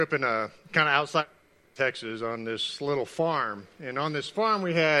Up in a kind of outside Texas on this little farm. And on this farm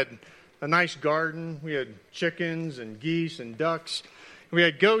we had a nice garden. We had chickens and geese and ducks. We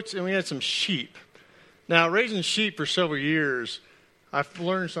had goats and we had some sheep. Now, raising sheep for several years, I've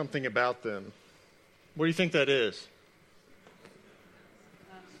learned something about them. What do you think that is?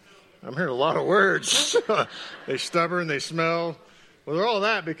 I'm hearing a lot of words. They stubborn, they smell. Well, they're all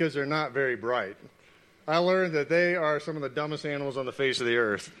that because they're not very bright. I learned that they are some of the dumbest animals on the face of the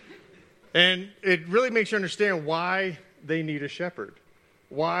earth. And it really makes you understand why they need a shepherd.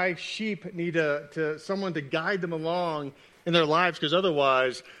 Why sheep need someone to guide them along in their lives, because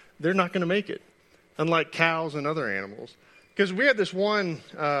otherwise they're not going to make it, unlike cows and other animals. Because we had this one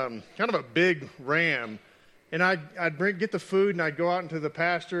kind of a big ram, and I'd get the food and I'd go out into the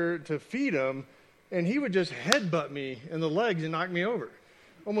pasture to feed him, and he would just headbutt me in the legs and knock me over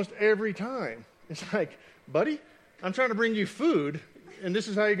almost every time. It's like, buddy, I'm trying to bring you food, and this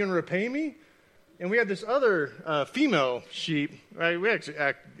is how you're going to repay me? And we had this other female sheep, right? We actually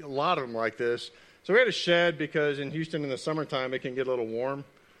had a lot of them like this. So we had a shed because in Houston in the summertime it can get a little warm.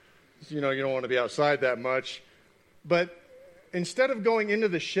 So, you don't want to be outside that much. But instead of going into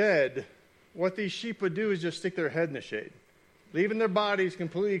the shed, what these sheep would do is just stick their head in the shade, leaving their bodies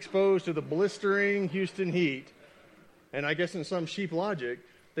completely exposed to the blistering Houston heat. And I guess in some sheep logic,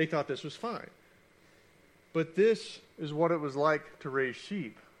 they thought this was fine. But this is what it was like to raise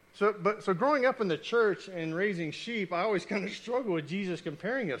sheep. So growing up in the church and raising sheep, I always kind of struggle with Jesus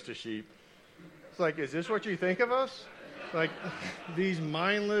comparing us to sheep. It's like, is this what you think of us? Like these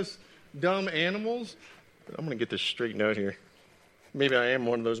mindless, dumb animals? I'm going to get this straightened out here. Maybe I am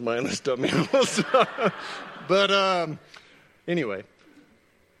one of those mindless, dumb animals. But anyway.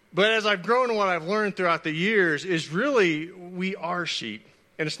 But as I've grown and what I've learned throughout the years is really we are sheep.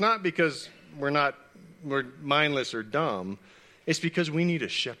 And it's not because we're mindless or dumb. It's because we need a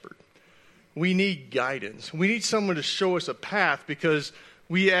shepherd. We need guidance. We need someone to show us a path because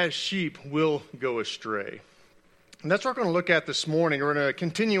we as sheep will go astray. And that's what we're going to look at this morning. We're going to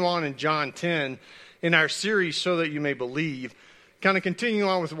continue on in John 10 in our series So That You May Believe, kind of continue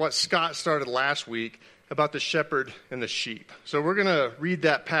on with what Scott started last week about the shepherd and the sheep. So we're going to read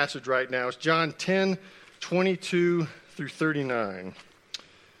that passage right now. It's John 10, 22 through 39.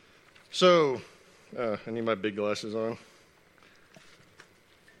 So, I need my big glasses on.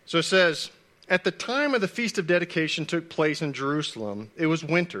 So it says, at the time of the Feast of Dedication took place in Jerusalem, it was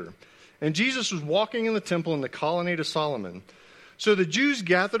winter, and Jesus was walking in the temple in the colonnade of Solomon. So the Jews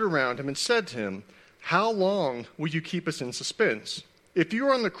gathered around him and said to him, how long will you keep us in suspense? If you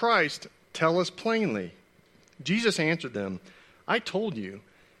are the Christ, tell us plainly. Jesus answered them, I told you,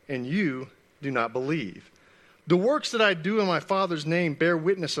 and you do not believe. The works that I do in my Father's name bear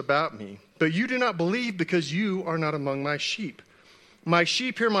witness about me, but you do not believe because you are not among my sheep. My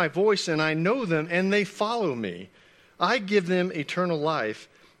sheep hear my voice, and I know them, and they follow me. I give them eternal life,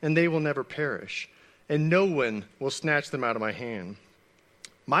 and they will never perish, and no one will snatch them out of my hand.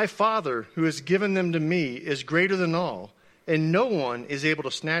 My Father, who has given them to me, is greater than all, and no one is able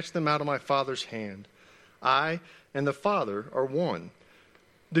to snatch them out of my Father's hand. I and the Father are one.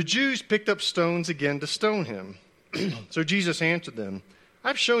 The Jews picked up stones again to stone him. So Jesus answered them,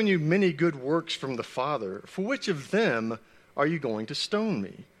 I've shown you many good works from the Father. For which of them are you going to stone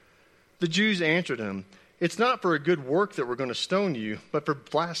me? The Jews answered him, it's not for a good work that we're going to stone you, but for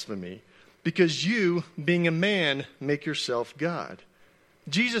blasphemy, because you, being a man, make yourself God.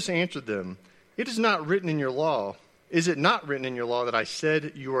 Jesus answered them, it is not written in your law. Is it not written in your law that I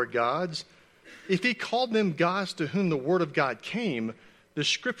said you are gods? If he called them gods to whom the word of God came, the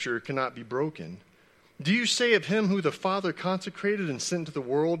scripture cannot be broken. Do you say of him who the Father consecrated and sent into the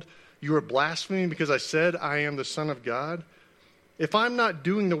world, you are blaspheming because I said I am the Son of God? If I'm not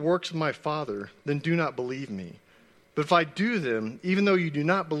doing the works of my Father, then do not believe me. But if I do them, even though you do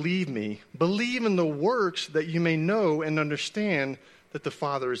not believe me, believe in the works that you may know and understand that the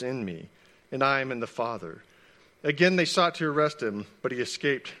Father is in me, and I am in the Father. Again, they sought to arrest him, but he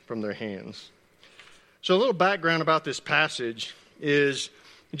escaped from their hands. So a little background about this passage is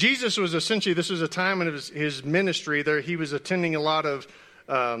Jesus was essentially, this was a time in his ministry there. He was attending a lot of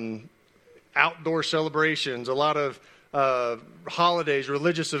outdoor celebrations, a lot of holidays,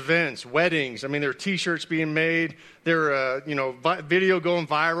 religious events, weddings. I mean, there were T-shirts being made. There were, video going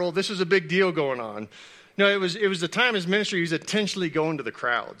viral. This was a big deal going on. It was the time of his ministry he was intentionally going to the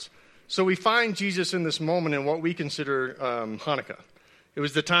crowds. So we find Jesus in this moment in what we consider Hanukkah. It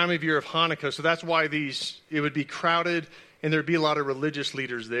was the time of year of Hanukkah, so that's why it would be crowded, and there'd be a lot of religious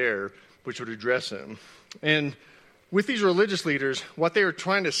leaders there which would address him. And with these religious leaders, what they were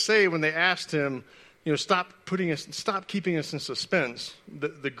trying to say when they asked him, stop keeping us in suspense.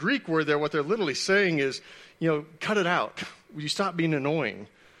 The Greek word there, what they're literally saying is, cut it out. Will you stop being annoying?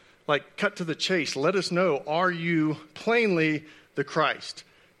 Like, cut to the chase. Let us know, are you plainly the Christ?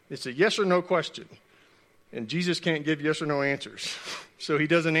 It's a yes or no question. And Jesus can't give yes or no answers. So he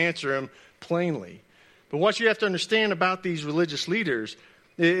doesn't answer them plainly. But what you have to understand about these religious leaders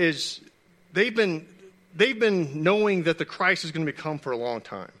is they've been knowing that the Christ is going to come for a long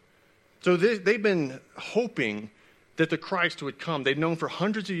time. So they've been hoping that the Christ would come. They've known for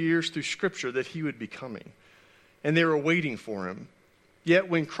hundreds of years through Scripture that he would be coming. And they were waiting for him. Yet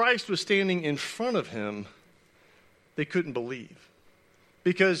when Christ was standing in front of him, they couldn't believe.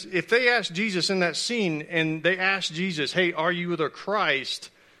 Because if they asked Jesus in that scene, and they asked Jesus, hey, are you the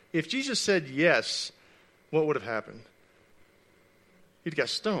Christ? If Jesus said yes, what would have happened? He'd got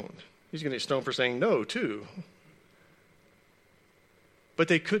stoned. He's going to get stoned for saying no, too. But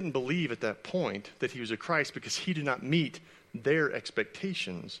they couldn't believe at that point that he was a Christ because he did not meet their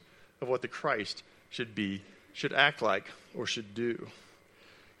expectations of what the Christ should be, should act like, or should do.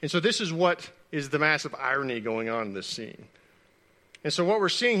 And so this is what is the massive irony going on in this scene. And so what we're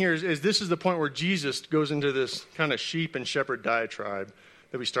seeing here is this is the point where Jesus goes into this kind of sheep and shepherd diatribe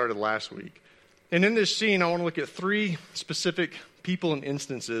that we started last week. And in this scene, I want to look at three specific people and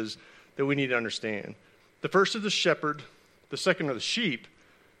instances that we need to understand. The first is the shepherd, the second are the sheep,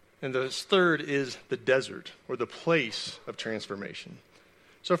 and the third is the desert, or the place of transformation.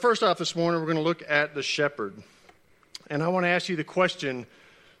 So first off this morning, we're going to look at the shepherd. And I want to ask you the question,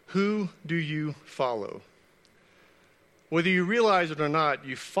 who do you follow? Whether you realize it or not,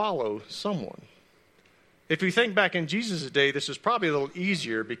 you follow someone. If you think back in Jesus' day, this is probably a little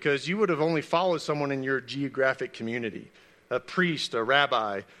easier because you would have only followed someone in your geographic community, a priest, a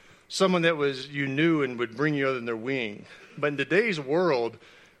rabbi, someone that you knew and would bring you under their wing. But in today's world,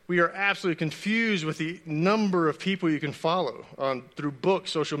 we are absolutely confused with the number of people you can follow through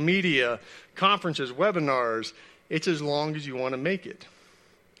books, social media, conferences, webinars. It's as long as you want to make it.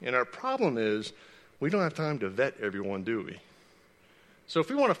 And our problem is we don't have time to vet everyone, do we? So if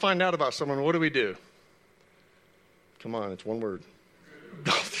we want to find out about someone, what do? Come on, it's one word.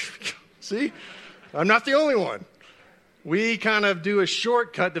 Oh, there we go. See? I'm not the only one. We kind of do a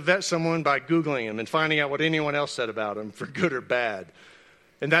shortcut to vet someone by Googling them and finding out what anyone else said about them, for good or bad.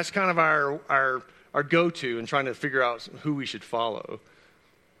 And that's kind of our go-to in trying to figure out who we should follow.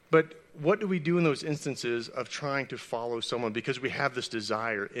 But what do we do in those instances of trying to follow someone because we have this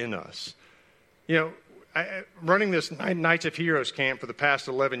desire in us? Running this Knights of Heroes camp for the past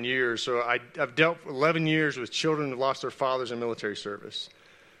 11 years, so I've dealt 11 years with children who lost their fathers in military service.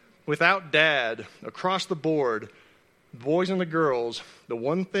 Without Dad, across the board, the boys and the girls, the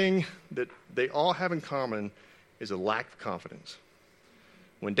one thing that they all have in common is a lack of confidence.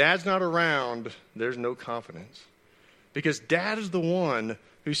 When Dad's not around, there's no confidence. Because Dad is the one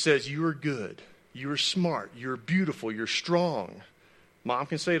who says, you are good, you are smart, you're beautiful, you're strong. Mom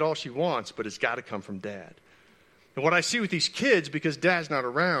can say it all she wants, but it's got to come from Dad. And what I see with these kids, because Dad's not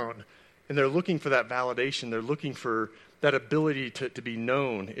around, and they're looking for that validation, they're looking for that ability to be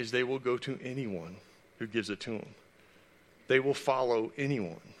known, is they will go to anyone who gives it to them. They will follow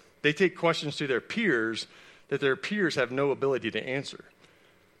anyone. They take questions to their peers that their peers have no ability to answer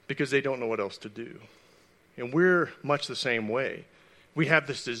because they don't know what else to do. And we're much the same way. We have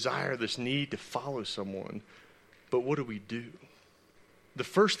this desire, this need to follow someone, but what do? The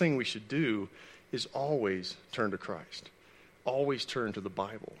first thing we should do is always turn to Christ. Always turn to the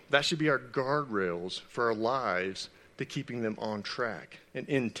Bible. That should be our guardrails for our lives to keeping them on track and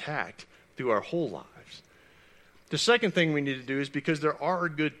intact through our whole lives. The second thing we need to do is because there are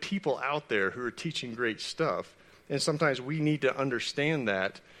good people out there who are teaching great stuff, and sometimes we need to understand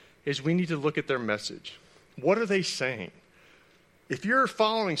that, is we need to look at their message. What are they saying? If you're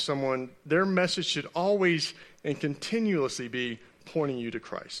following someone, their message should always and continuously be pointing you to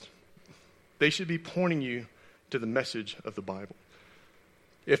Christ. They should be pointing you to the message of the Bible.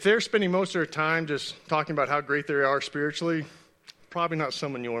 If they're spending most of their time just talking about how great they are spiritually, probably not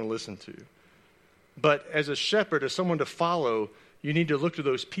someone you want to listen to. But as a shepherd, as someone to follow, you need to look to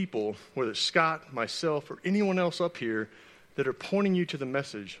those people, whether it's Scott, myself, or anyone else up here, that are pointing you to the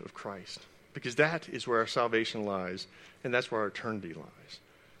message of Christ. Because that is where our salvation lies, and that's where our eternity lies.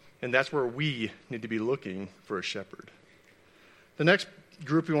 And that's where we need to be looking for a shepherd. The next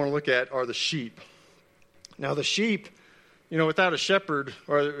group we want to look at are the sheep. Now the sheep, without a shepherd,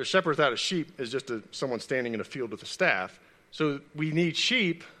 or a shepherd without a sheep is just someone standing in a field with a staff. So we need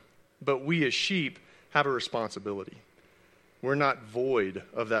sheep, but we as sheep have a responsibility. We're not void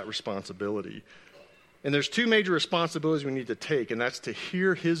of that responsibility. And there's two major responsibilities we need to take, and that's to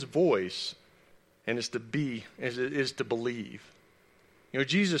hear his voice and is to believe.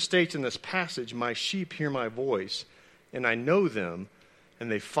 Jesus states in this passage, "My sheep hear my voice, and I know them,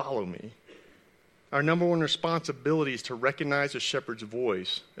 and they follow me." Our number one responsibility is to recognize the shepherd's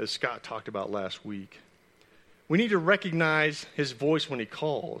voice, as Scott talked about last week. We need to recognize his voice when he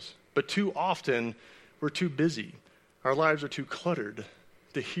calls, but too often we're too busy. Our lives are too cluttered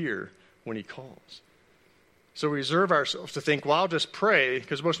to hear when he calls. So we reserve ourselves to think, well, I'll just pray,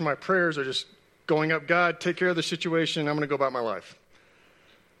 because most of my prayers are just going up, God, take care of the situation, I'm going to go about my life.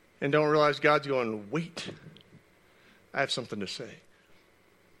 And don't realize God's going, wait, I have something to say.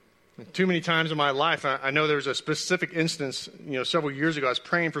 And too many times in my life, I know there was a specific instance, several years ago, I was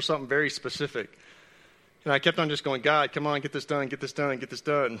praying for something very specific. And I kept on just going, God, come on, get this done, get this done, get this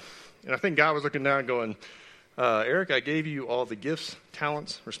done. And I think God was looking down going, Eric, I gave you all the gifts,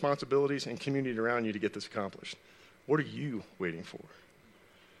 talents, responsibilities, and community around you to get this accomplished. What are you waiting for?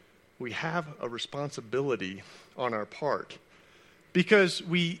 We have a responsibility on our part because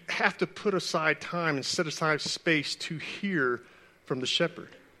we have to put aside time and set aside space to hear from the shepherd.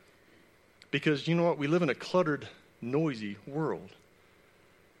 Because you know what? We live in a cluttered, noisy world.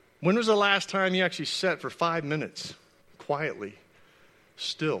 When was the last time you actually sat for 5 minutes, quietly,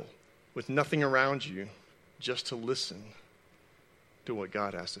 still, with nothing around you, just to listen to what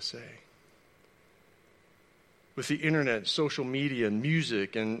God has to say? With the internet, social media, and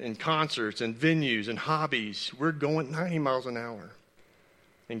music, and concerts, and venues, and hobbies, we're going 90 miles an hour.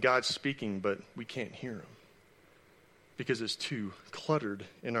 And God's speaking, but we can't hear him because it's too cluttered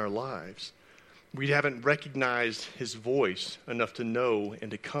in our lives. We haven't recognized his voice enough to know and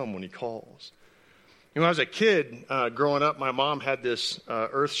to come when he calls. When I was a kid, growing up, my mom had this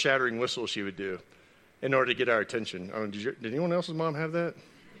earth-shattering whistle she would do in order to get our attention. Did anyone else's mom have that?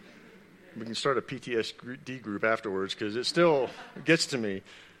 We can start a PTSD group afterwards because it still gets to me.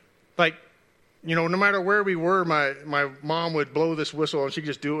 No matter where we were, my mom would blow this whistle and she could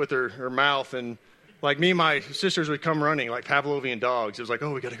just do it with her mouth. And me and my sisters would come running like Pavlovian dogs. It was like,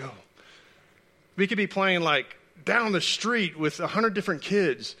 oh, we got to go. We could be playing down the street with 100 different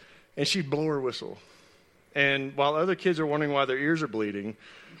kids and she'd blow her whistle. And while other kids are wondering why their ears are bleeding,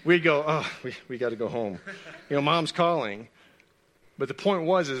 we'd go, oh, we got to go home. Mom's calling. But the point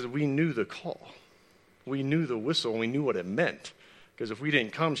is we knew the call. We knew the whistle, and we knew what it meant. Because if we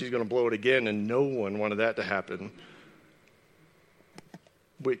didn't come, she's going to blow it again, and no one wanted that to happen.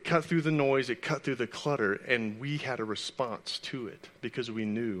 But it cut through the noise, it cut through the clutter, and we had a response to it because we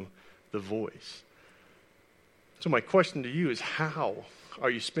knew the voice. So my question to you is, how are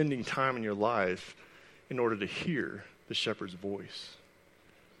you spending time in your life in order to hear the shepherd's voice?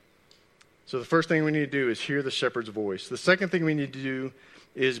 So the first thing we need to do is hear the shepherd's voice. The second thing we need to do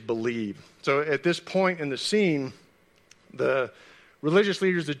is believe. So at this point in the scene, the religious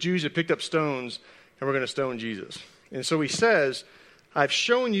leaders, the Jews, had picked up stones and were going to stone Jesus. And so he says, I've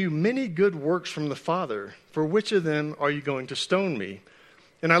shown you many good works from the Father. For which of them are you going to stone me?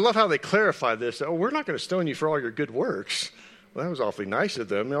 And I love how they clarify this. Oh, we're not going to stone you for all your good works. Well, that was awfully nice of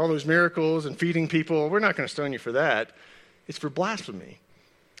them. All those miracles and feeding people, we're not going to stone you for that. It's for blasphemy.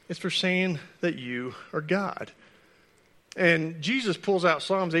 It's for saying that you are God. And Jesus pulls out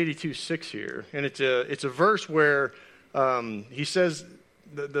Psalms 82:6 here. And it's a verse where he says,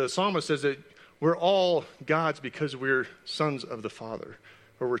 the psalmist says that we're all God's because we're sons of the Father,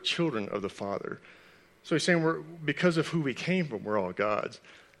 or we're children of the Father. So he's saying because of who we came from, we're all God's,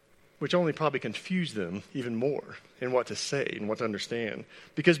 which only probably confused them even more in what to say and what to understand.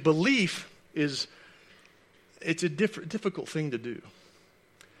 Because belief it's a difficult thing to do.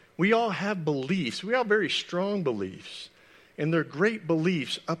 We all have beliefs. We have very strong beliefs. And they're great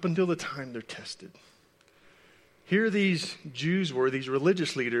beliefs up until the time they're tested. Here these Jews were, these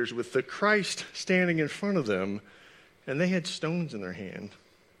religious leaders, with the Christ standing in front of them, and they had stones in their hand,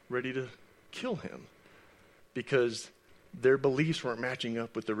 ready to kill him, because their beliefs weren't matching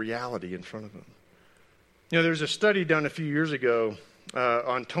up with the reality in front of them. There was a study done a few years ago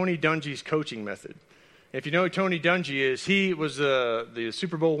on Tony Dungy's coaching method. If you know who Tony Dungy is, he was the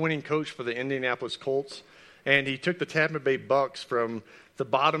Super Bowl winning coach for the Indianapolis Colts, and he took the Tampa Bay Bucks from the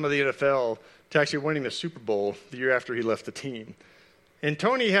bottom of the NFL to actually winning the Super Bowl the year after he left the team. And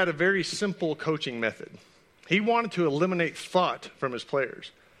Tony had a very simple coaching method. He wanted to eliminate thought from his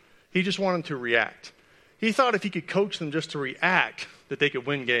players. He just wanted them to react. He thought if he could coach them just to react, that they could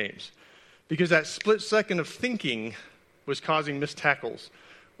win games. Because that split second of thinking was causing missed tackles,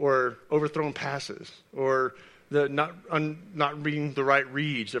 or overthrown passes, or the not reading the right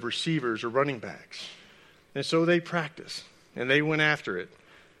reads of receivers or running backs. And so they practiced, and they went after it,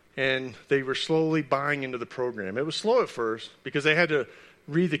 and they were slowly buying into the program. It was slow at first because they had to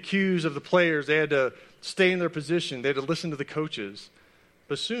read the cues of the players. They had to stay in their position. They had to listen to the coaches.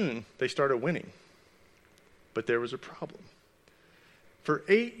 But soon, they started winning. But there was a problem. For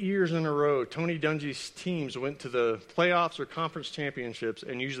 8 years in a row, Tony Dungy's teams went to the playoffs or conference championships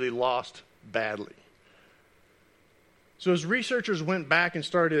and usually lost badly. So as researchers went back and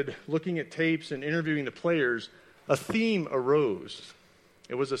started looking at tapes and interviewing the players, a theme arose.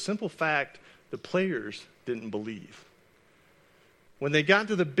 It was a simple fact: the players didn't believe. When they got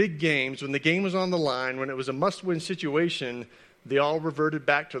to the big games, when the game was on the line, when it was a must-win situation, they all reverted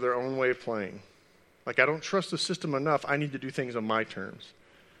back to their own way of playing. Like, I don't trust the system enough. I need to do things on my terms.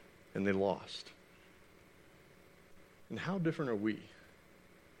 And they lost. And how different are we?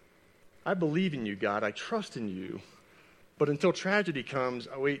 I believe in you, God. I trust in you. But until tragedy comes,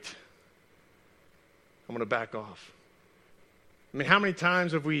 I'm going to back off. I mean, how many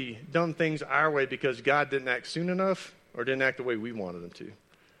times have we done things our way because God didn't act soon enough or didn't act the way we wanted him to?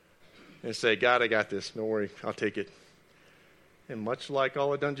 And say, God, I got this. Don't worry. I'll take it. And much like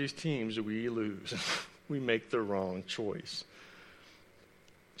all of Dungy's teams, we lose. We make the wrong choice.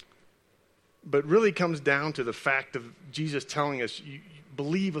 But really comes down to the fact of Jesus telling us, you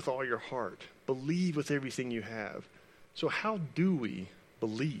believe with all your heart. Believe with everything you have. So how do we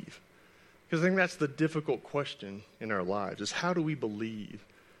believe? Because I think that's the difficult question in our lives, is how do we believe?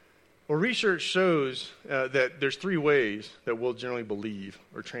 Well, research shows that there's 3 ways that we'll generally believe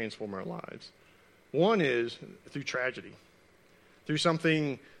or transform our lives. One is through tragedy. Through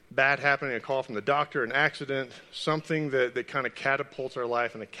something bad happening, a call from the doctor, an accident, something that kind of catapults our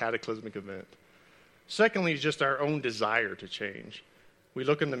life in a cataclysmic event. Secondly is just our own desire to change. We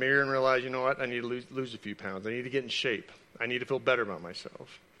look in the mirror and realize, you know what, I need to lose a few pounds. I need to get in shape. I need to feel better about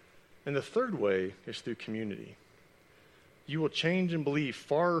myself. And the third way is through community. You will change and believe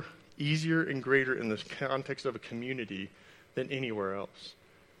far easier and greater in the context of a community than anywhere else.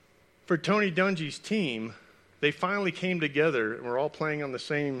 For Tony Dungy's team, they finally came together and were all playing on the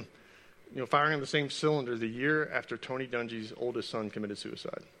same, firing on the same cylinder the year after Tony Dungy's oldest son committed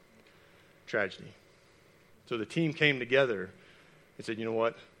suicide. Tragedy. So the team came together and said, you know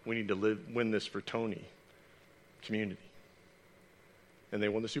what? We need to win this for Tony. Community. And they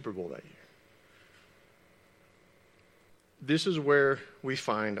won the Super Bowl that year. This is where we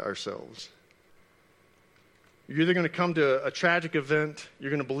find ourselves. You're either going to come to a tragic event,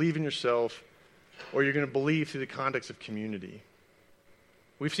 you're going to believe in yourself, or you're going to believe through the context of community.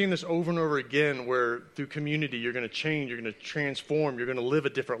 We've seen this over and over again where through community you're going to change, you're going to transform, you're going to live a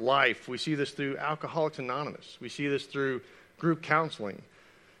different life. We see this through Alcoholics Anonymous. We see this through group counseling.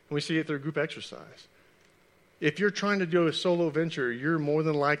 And we see it through group exercise. If you're trying to do a solo venture, you're more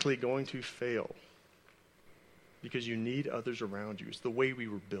than likely going to fail because you need others around you. It's the way we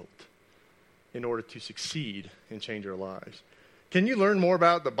were built in order to succeed and change our lives. Can you learn more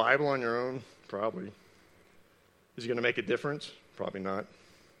about the Bible on your own? Probably. Is it going to make a difference? Probably not.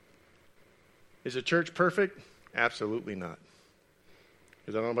 Is the church perfect? Absolutely not.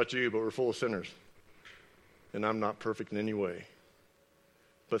 Because I don't know about you, but we're full of sinners. And I'm not perfect in any way.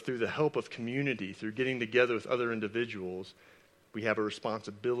 But through the help of community, through getting together with other individuals, we have a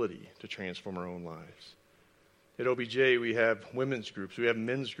responsibility to transform our own lives. At OBJ, we have women's groups, we have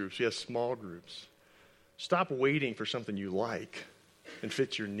men's groups, we have small groups. Stop waiting for something you like and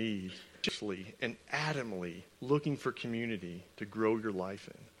fits your needs. And adamantly looking for community to grow your life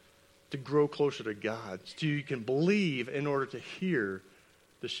in, to grow closer to God, so you can believe in order to hear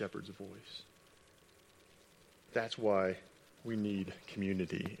the shepherd's voice. That's why we need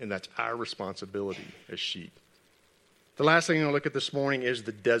community, and that's our responsibility as sheep. The last thing I'm going to look at this morning is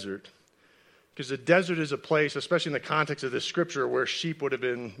the desert. Because the desert is a place, especially in the context of this scripture, where sheep would have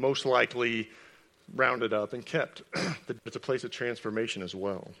been most likely rounded up and kept. It's a place of transformation as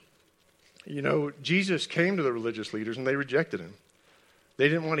well. Jesus came to the religious leaders and they rejected him. They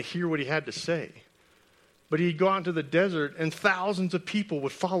didn't want to hear what he had to say. But he'd go out into the desert and thousands of people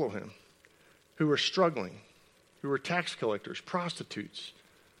would follow him who were struggling, who were tax collectors, prostitutes,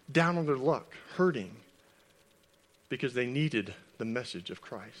 down on their luck, hurting, because they needed the message of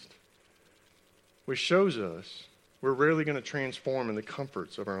Christ. Which shows us we're rarely going to transform in the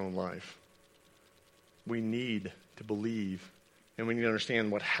comforts of our own life. We need to believe. And we need to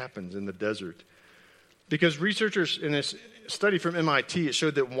understand what happens in the desert. Because researchers in this study from MIT, it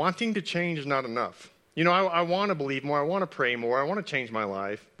showed that wanting to change is not enough. I want to believe more. I want to pray more. I want to change my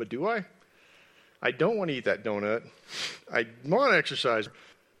life. But do I? I don't want to eat that donut. I want to exercise.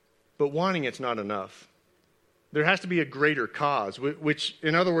 But wanting it's not enough. There has to be a greater cause, which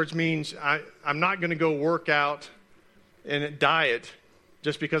in other words means I'm not going to go work out and diet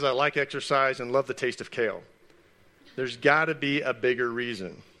just because I like exercise and love the taste of kale. There's got to be a bigger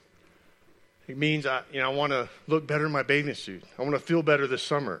reason. It means I want to look better in my bathing suit. I want to feel better this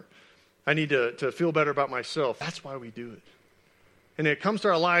summer. I need to feel better about myself. That's why we do it. And when it comes to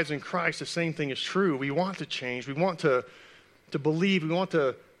our lives in Christ, the same thing is true. We want to change. We want to believe. We want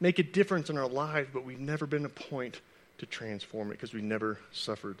to make a difference in our lives, but we've never been at a point to transform it because we never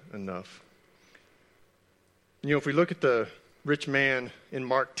suffered enough. If we look at the rich man in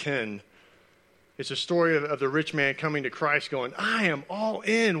Mark 10, it's a story of the rich man coming to Christ going, I am all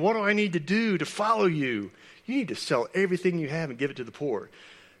in. What do I need to do to follow you? You need to sell everything you have and give it to the poor.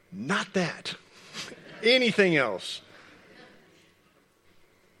 Not that. Anything else.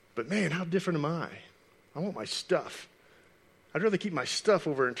 But man, how different am I? I want my stuff. I'd rather keep my stuff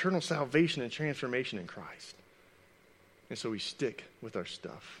over eternal salvation and transformation in Christ. And so we stick with our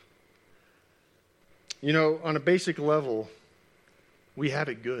stuff. On a basic level, we have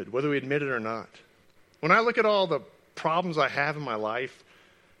it good, whether we admit it or not. When I look at all the problems I have in my life,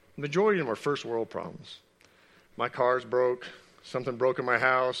 the majority of them are first world problems. My car's broke, something broke in my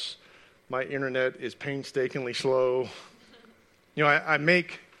house, my internet is painstakingly slow. I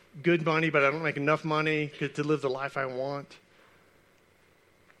make good money, but I don't make enough money to live the life I want.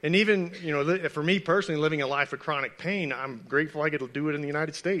 And even, for me personally, living a life of chronic pain, I'm grateful I get to do it in the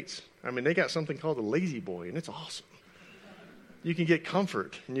United States. They got something called the Lazy Boy, and it's awesome. You can get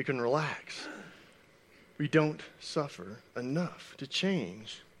comfort, and you can relax. We don't suffer enough to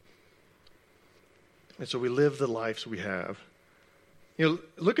change. And so we live the lives we have.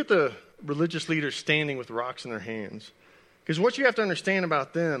 Look at the religious leaders standing with rocks in their hands. Because what you have to understand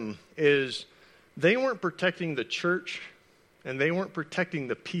about them is they weren't protecting the church and they weren't protecting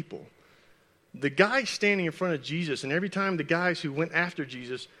the people. The guys standing in front of Jesus, and every time the guys who went after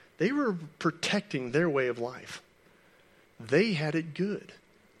Jesus, they were protecting their way of life. They had it good.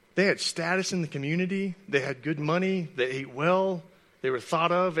 They had status in the community. They had good money. They ate well. They were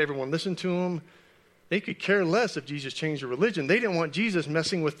thought of. Everyone listened to them. They could care less if Jesus changed their religion. They didn't want Jesus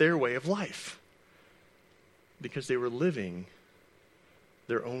messing with their way of life because they were living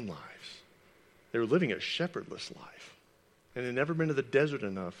their own lives. They were living a shepherdless life, and they'd never been to the desert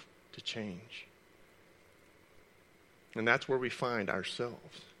enough to change. And that's where we find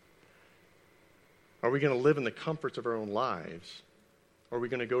ourselves. Are we going to live in the comforts of our own lives, or are we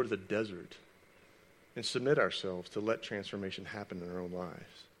going to go to the desert and submit ourselves to let transformation happen in our own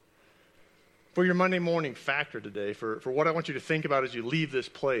lives? For your Monday morning factor today, for what I want you to think about as you leave this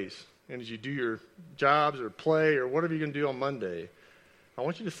place and as you do your jobs or play or whatever you're going to do on Monday, I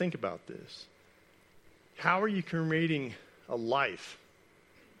want you to think about this. How are you creating a life,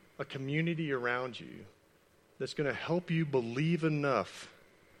 a community around you that's going to help you believe enough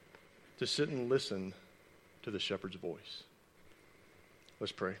to sit and listen to the shepherd's voice?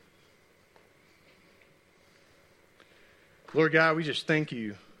 Let's pray. Lord God, we just thank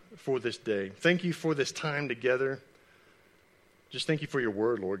you for this day. Thank you for this time together. Just thank you for your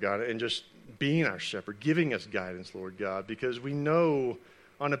word, Lord God, and just being our shepherd, giving us guidance, Lord God, because we know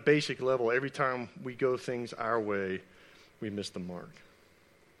on a basic level, every time we go things our way, we miss the mark.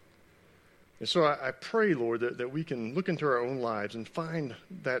 And so I pray, Lord, that we can look into our own lives and find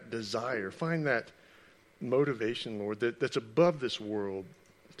that desire, find that motivation, Lord, that's above this world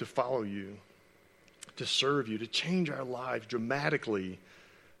to follow you, to serve you, to change our lives dramatically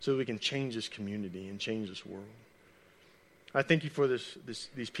so that we can change this community and change this world. I thank you for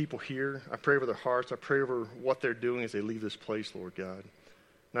these people here. I pray over their hearts. I pray over what they're doing as they leave this place, Lord God.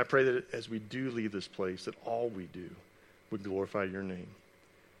 And I pray that as we do leave this place, that all we do would glorify your name.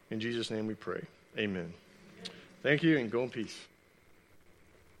 In Jesus' name we pray. Amen. Thank you, and go in peace.